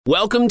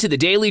Welcome to the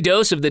Daily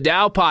Dose of the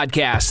Dow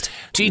podcast,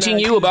 teaching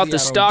you about the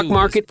stock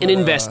market and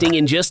investing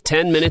in just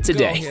 10 minutes a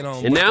day.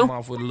 And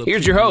now,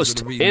 here's your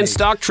host and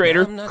stock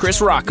trader, Chris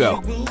Rocco.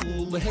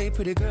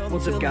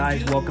 What's up,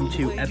 guys? Welcome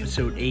to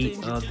episode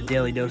 8 of the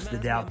Daily Dose of the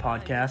Dow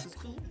podcast.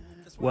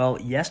 Well,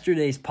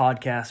 yesterday's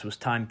podcast was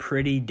timed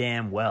pretty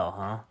damn well,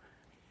 huh?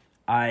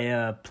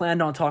 I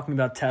planned on talking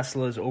about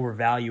Tesla's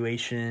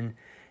overvaluation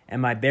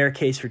and my bear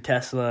case for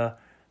Tesla.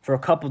 For a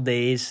couple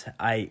days,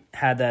 I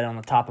had that on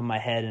the top of my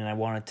head, and I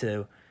wanted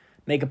to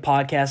make a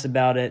podcast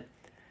about it.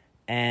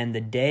 And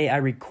the day I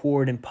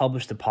record and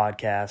publish the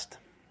podcast,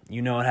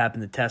 you know what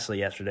happened to Tesla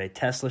yesterday.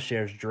 Tesla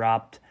shares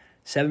dropped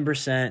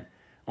 7%,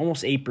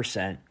 almost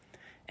 8%.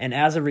 And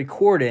as of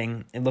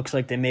recording, it looks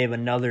like they may have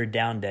another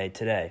down day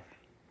today.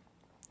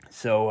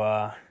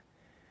 So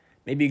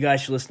maybe you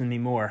guys should listen to me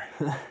more.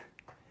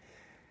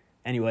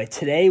 Anyway,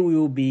 today we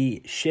will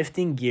be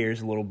shifting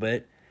gears a little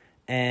bit.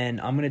 And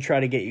I'm going to try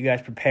to get you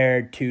guys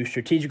prepared to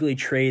strategically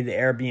trade the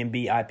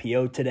Airbnb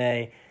IPO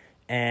today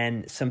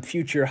and some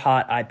future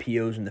hot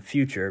IPOs in the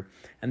future.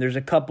 And there's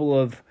a couple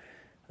of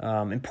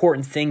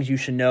important things you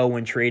should know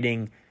when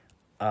trading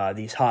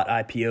these hot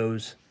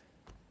IPOs.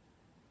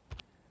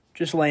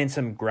 Just laying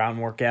some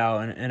groundwork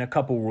out and a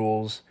couple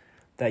rules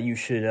that you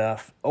should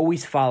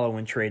always follow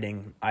when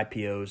trading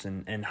IPOs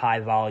and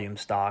high-volume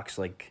stocks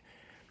like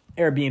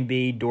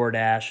Airbnb,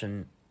 DoorDash,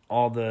 and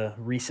all the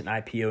recent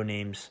IPO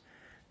names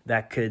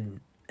that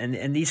could,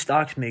 and these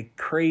stocks make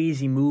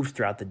crazy moves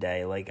throughout the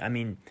day. Like, I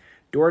mean,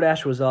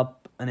 DoorDash was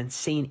up an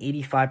insane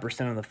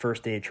 85% on the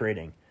first day of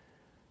trading.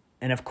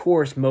 And of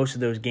course, most of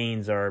those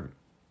gains are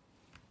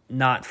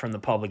not from the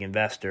public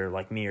investor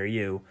like me or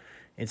you.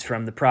 It's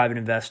from the private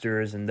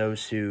investors and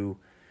those who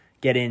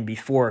get in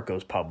before it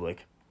goes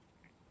public.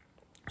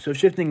 So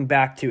shifting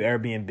back to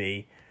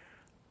Airbnb,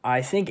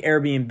 I think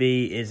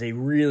Airbnb is a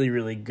really,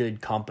 really good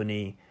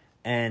company,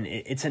 and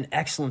it's an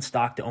excellent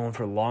stock to own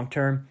for the long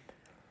term.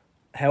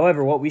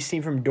 However, what we've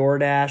seen from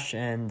DoorDash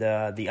and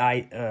the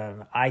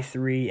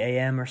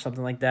i3AM or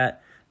something like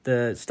that,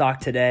 the stock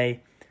today,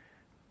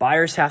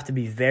 buyers have to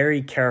be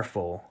very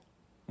careful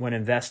when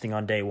investing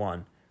on day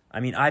one.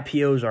 I mean,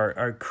 IPOs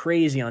are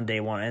crazy on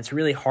day one, and it's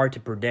really hard to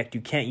predict.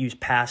 You can't use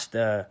past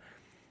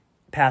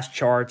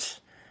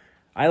charts.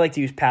 I like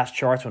to use past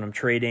charts when I'm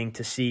trading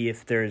to see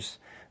if there's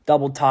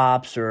double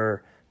tops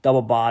or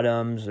double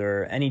bottoms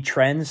or any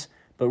trends.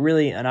 But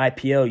really, an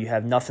IPO, you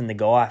have nothing to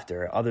go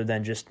after other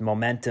than just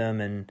momentum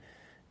and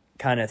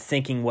kind of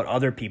thinking what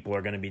other people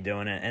are going to be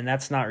doing. And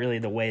that's not really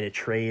the way to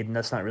trade, and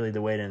that's not really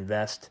the way to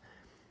invest.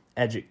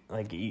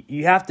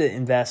 You have to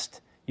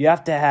invest. You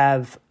have to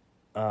have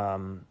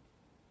some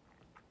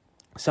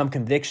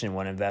conviction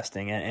when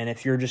investing. And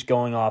if you're just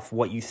going off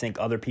what you think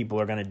other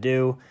people are going to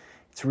do,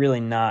 it's really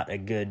not a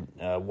good,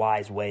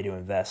 wise way to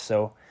invest.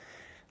 So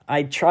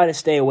I try to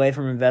stay away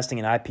from investing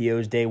in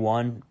IPOs day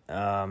one.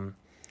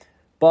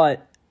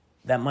 But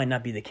that might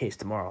not be the case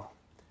tomorrow.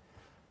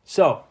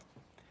 So,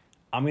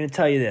 I'm going to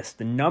tell you this.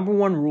 The number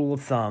one rule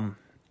of thumb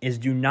is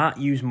do not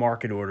use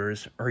market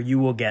orders or you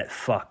will get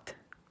fucked.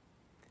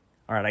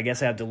 All right, I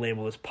guess I have to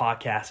label this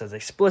podcast as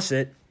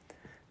explicit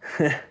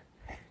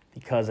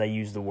because I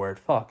use the word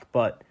fuck.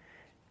 But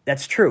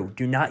that's true.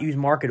 Do not use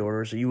market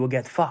orders or you will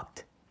get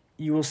fucked.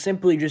 You will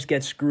simply just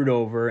get screwed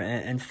over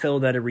and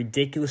filled at a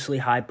ridiculously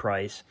high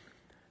price.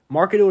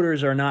 Market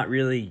orders are not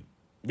really,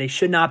 they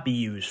should not be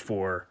used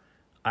for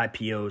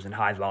IPOs and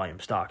high volume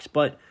stocks,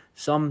 but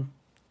some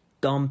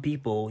dumb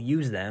people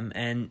use them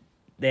and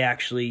they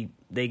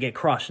get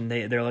crushed and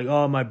they're like,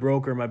 oh, my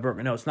broker.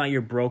 No, it's not your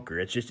broker.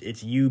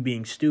 It's you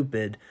being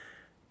stupid,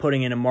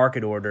 putting in a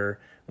market order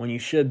when you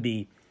should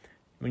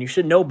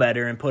know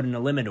better and put in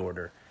a limit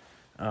order.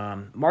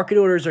 Market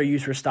orders are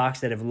used for stocks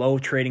that have low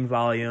trading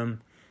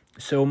volume,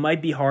 so it might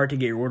be hard to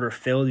get your order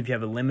filled if you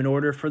have a limit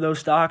order for those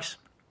stocks.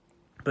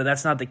 But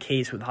that's not the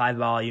case with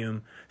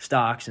high-volume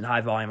stocks and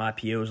high-volume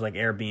IPOs like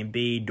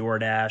Airbnb,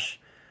 DoorDash,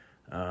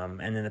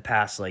 and in the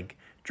past like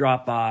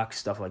Dropbox,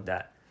 stuff like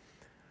that.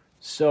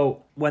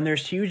 So when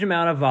there's huge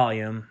amount of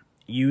volume,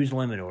 use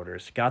limit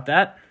orders. Got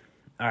that?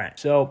 All right.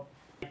 So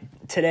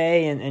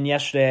today and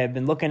yesterday, I've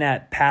been looking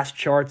at past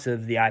charts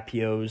of the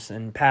IPOs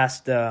and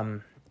past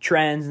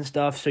trends and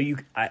stuff. So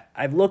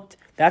I've looked.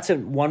 That's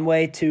one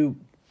way to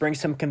bring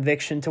some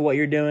conviction to what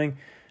you're doing.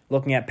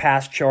 Looking at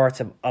past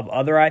charts of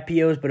other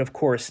IPOs, but of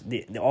course,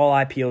 all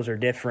IPOs are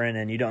different,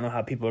 and you don't know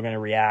how people are going to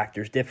react.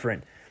 There's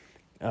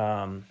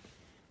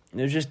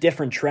just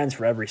different trends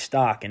for every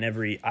stock and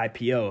every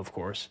IPO, of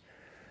course.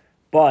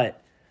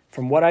 But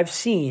from what I've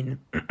seen,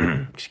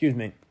 excuse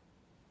me,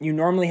 you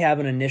normally have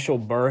an initial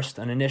burst,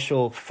 an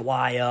initial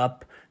fly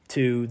up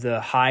to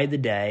the high of the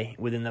day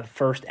within the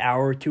first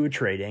hour or two of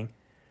trading,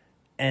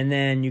 and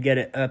then you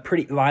get a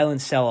pretty violent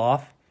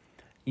sell-off.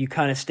 You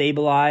kind of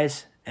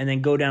stabilize and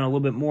then go down a little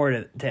bit more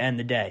to end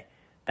the day.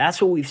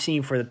 That's what we've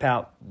seen for the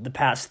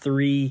past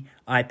 3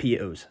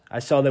 IPOs. I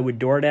saw that with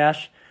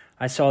DoorDash,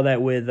 I saw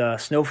that with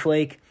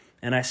Snowflake,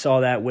 and I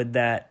saw that with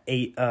that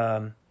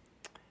AI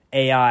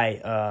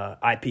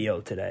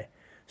IPO today.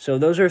 So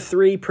those are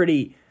 3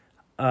 pretty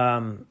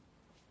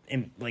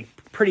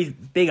pretty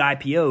big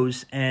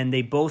IPOs, and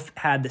they both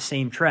had the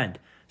same trend.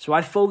 So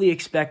I fully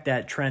expect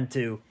that trend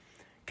to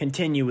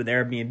continue with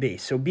Airbnb.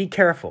 So be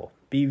careful.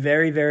 Be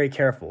very, very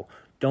careful.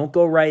 Don't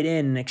go right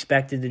in and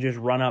expect it to just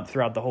run up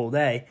throughout the whole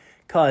day,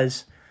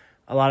 because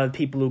a lot of the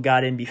people who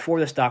got in before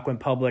the stock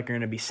went public are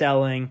going to be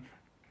selling.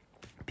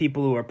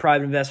 People who are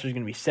private investors are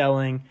going to be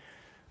selling,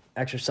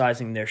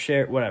 exercising their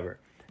share, whatever.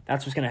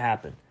 That's what's going to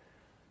happen.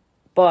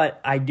 But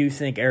I do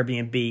think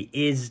Airbnb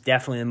is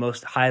definitely the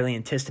most highly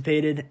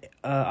anticipated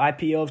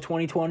IPO of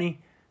 2020.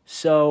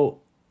 So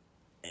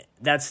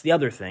that's the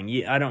other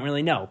thing. I don't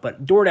really know.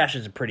 But DoorDash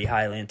is a pretty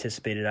highly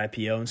anticipated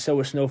IPO, and so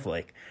is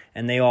Snowflake.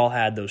 And they all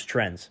had those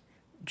trends.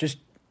 Just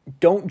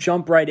don't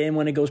jump right in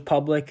when it goes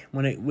public.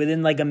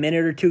 Within like a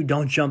minute or two,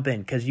 don't jump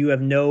in, because you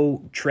have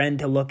no trend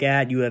to look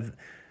at. You have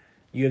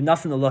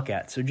nothing to look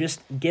at. So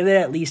just give it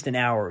at least an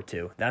hour or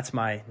two. That's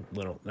my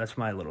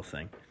little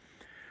thing.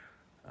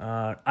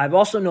 I've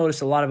also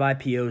noticed a lot of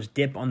IPOs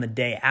dip on the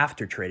day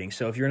after trading.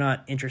 So if you're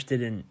not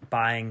interested in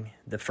buying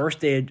the first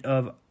day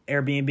of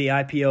Airbnb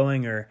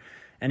IPOing or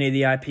any of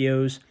the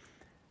IPOs,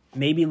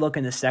 maybe look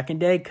in the second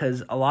day,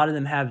 because a lot of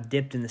them have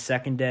dipped in the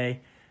second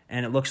day,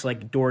 and it looks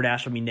like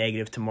DoorDash will be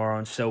negative tomorrow,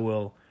 and so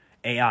will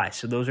AI.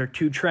 So those are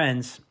two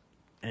trends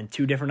and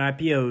two different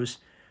IPOs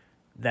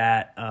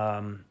that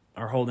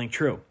are holding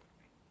true.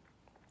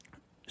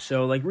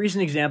 So like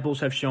recent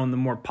examples have shown, the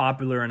more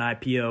popular an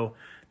IPO,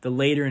 the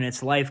later in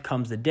its life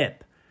comes the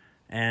dip.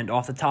 And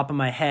off the top of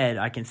my head,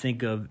 I can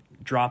think of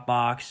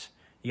Dropbox,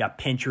 you got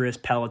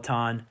Pinterest,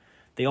 Peloton.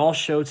 They all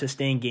showed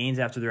sustained gains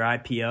after their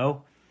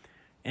IPO.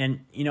 And,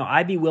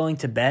 I'd be willing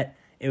to bet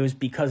it was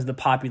because of the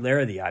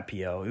popularity of the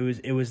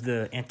IPO. It was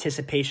the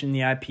anticipation of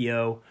the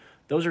IPO.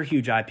 Those are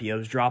huge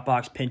IPOs,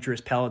 Dropbox,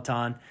 Pinterest,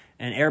 Peloton,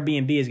 and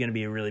Airbnb is going to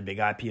be a really big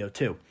IPO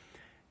too.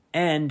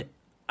 And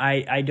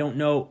I don't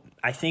know,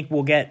 I think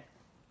we'll get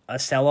a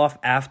sell-off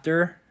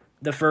after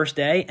the first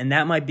day, and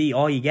that might be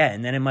all you get,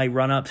 and then it might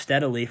run up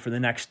steadily for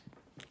the next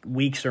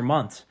weeks or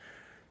months.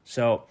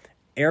 So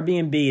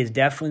Airbnb is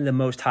definitely the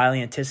most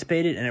highly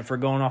anticipated, and if we're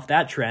going off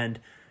that trend,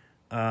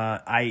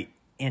 I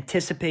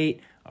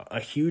anticipate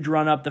a huge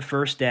run up the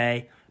first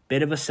day,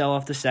 bit of a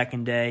sell-off the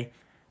second day,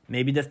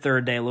 maybe the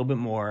third day a little bit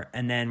more,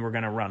 and then we're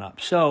going to run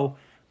up. So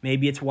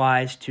maybe it's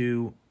wise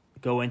to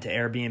go into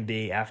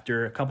Airbnb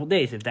after a couple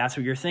days if that's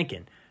what you're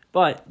thinking.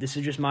 But this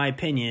is just my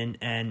opinion,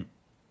 and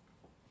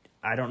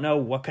I don't know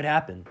what could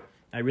happen.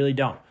 I really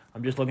don't.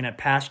 I'm just looking at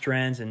past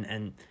trends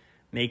and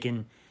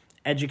making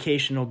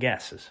educational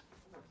guesses.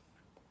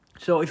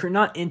 So if you're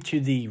not into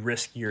the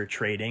riskier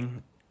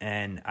trading,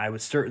 and I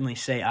would certainly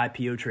say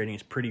IPO trading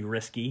is pretty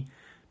risky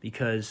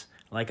because,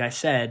 like I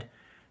said,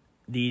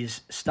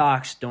 these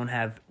stocks don't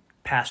have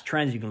past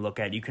trends you can look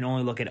at. You can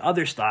only look at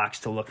other stocks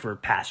to look for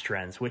past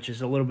trends, which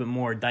is a little bit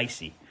more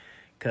dicey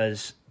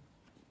because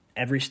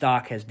every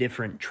stock has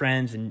different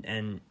trends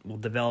and will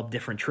develop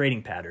different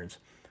trading patterns.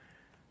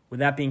 With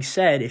that being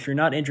said, if you're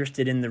not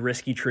interested in the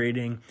risky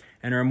trading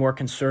and are a more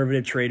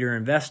conservative trader or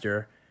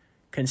investor,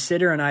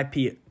 consider a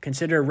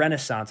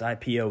Renaissance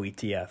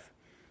IPO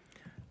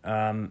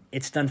ETF.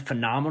 It's done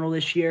phenomenal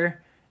this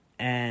year,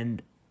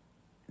 and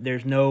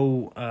there's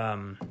no.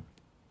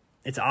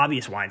 It's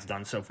obvious why it's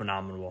done so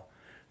phenomenal.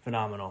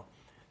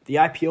 The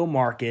IPO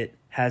market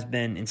has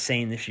been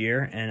insane this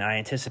year, and I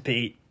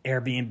anticipate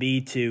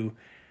Airbnb to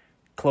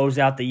close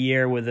out the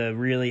year with a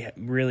really,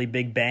 really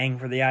big bang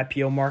for the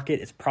IPO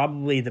market. It's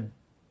probably the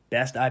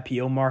best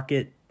IPO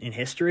market in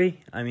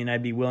history. I mean,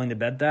 I'd be willing to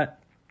bet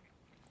that.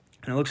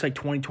 And it looks like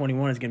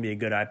 2021 is going to be a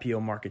good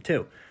IPO market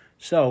too.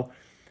 So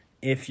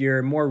if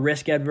you're more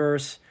risk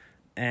adverse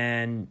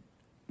and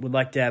would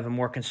like to have a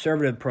more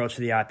conservative approach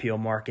to the IPO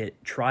market,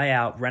 try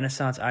out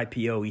Renaissance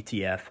IPO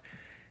ETF.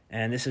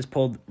 And this is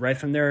pulled right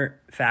from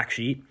their fact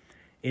sheet.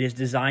 It is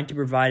designed to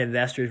provide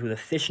investors with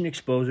efficient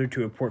exposure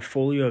to a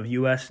portfolio of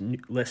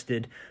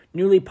U.S.-listed,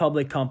 newly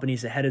public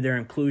companies ahead of their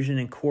inclusion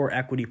in core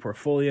equity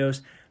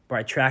portfolios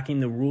by tracking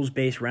the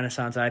rules-based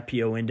Renaissance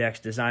IPO Index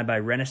designed by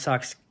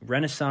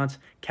Renaissance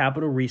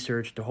Capital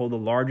Research to hold the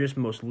largest,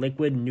 most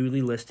liquid,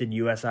 newly listed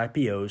U.S.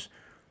 IPOs.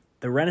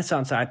 The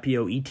Renaissance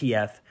IPO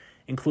ETF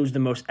includes the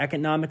most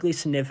economically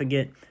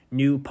significant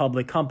new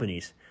public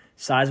companies.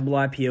 Sizable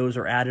IPOs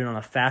are added on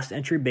a fast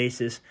entry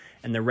basis,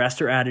 and the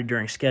rest are added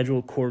during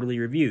scheduled quarterly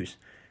reviews.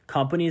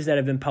 Companies that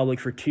have been public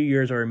for 2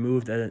 years are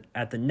removed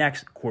at the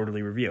next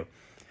quarterly review.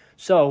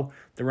 So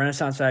the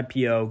Renaissance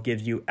IPO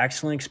gives you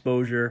excellent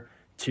exposure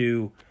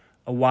to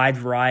a wide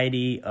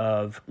variety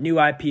of new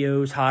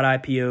IPOs, hot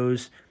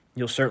IPOs.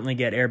 You'll certainly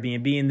get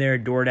Airbnb in there,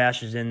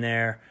 DoorDash is in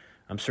there,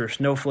 I'm sure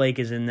Snowflake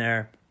is in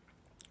there.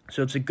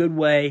 So it's a good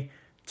way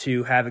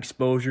to have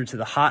exposure to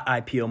the hot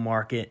IPO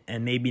market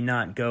and maybe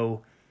not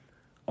go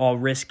all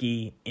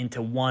risky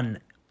into one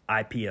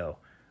IPO.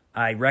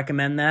 I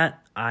recommend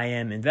that. I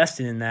am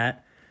invested in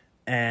that,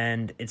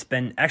 and it's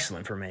been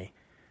excellent for me.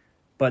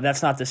 But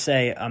that's not to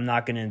say I'm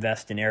not going to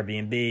invest in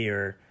Airbnb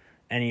or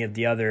any of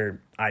the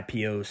other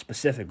IPOs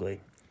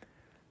specifically.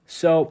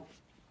 So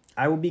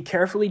I will be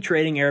carefully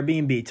trading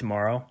Airbnb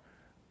tomorrow.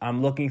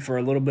 I'm looking for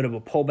a little bit of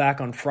a pullback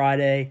on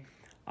Friday.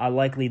 I'll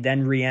likely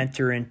then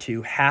re-enter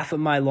into half of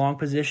my long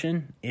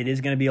position. It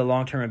is going to be a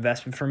long-term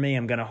investment for me.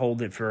 I'm going to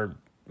hold it for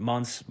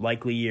months,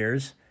 likely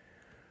years.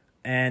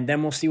 And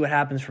then we'll see what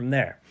happens from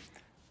there.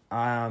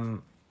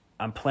 I'm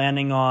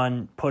planning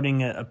on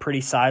putting a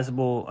pretty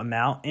sizable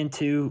amount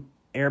into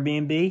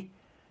Airbnb,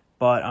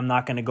 but I'm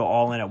not going to go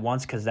all in at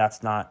once because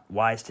that's not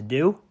wise to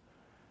do.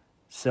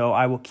 So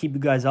I will keep you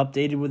guys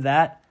updated with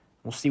that.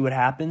 We'll see what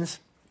happens.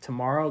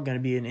 Tomorrow going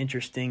to be an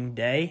interesting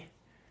day.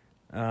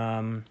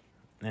 And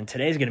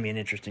today's going to be an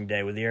interesting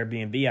day with the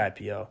Airbnb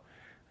IPO.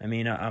 I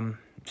mean, I'm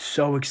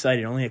so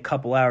excited. Only a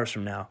couple hours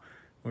from now,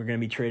 we're going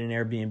to be trading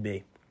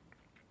Airbnb.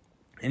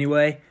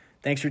 Anyway,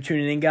 thanks for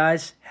tuning in,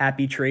 guys.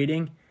 Happy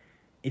trading.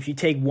 If you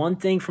take one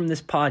thing from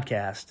this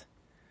podcast,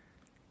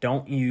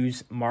 don't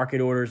use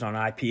market orders on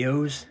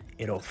IPOs.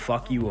 It'll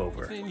fuck you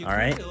over. All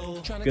right?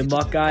 Good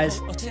luck, guys.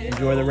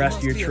 Enjoy the rest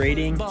of your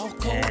trading.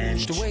 And,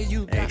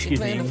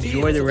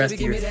 enjoy the rest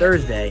of your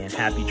Thursday and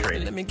happy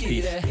trading.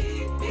 Peace.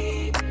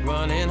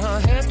 Running her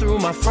hands through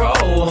my fro,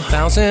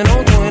 bouncing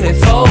on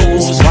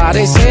 24s. Why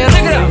they saying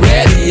I'm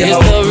ready? It's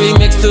the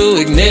remix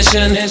to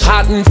Ignition,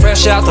 hot and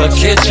fresh out the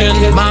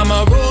kitchen.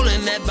 Mama.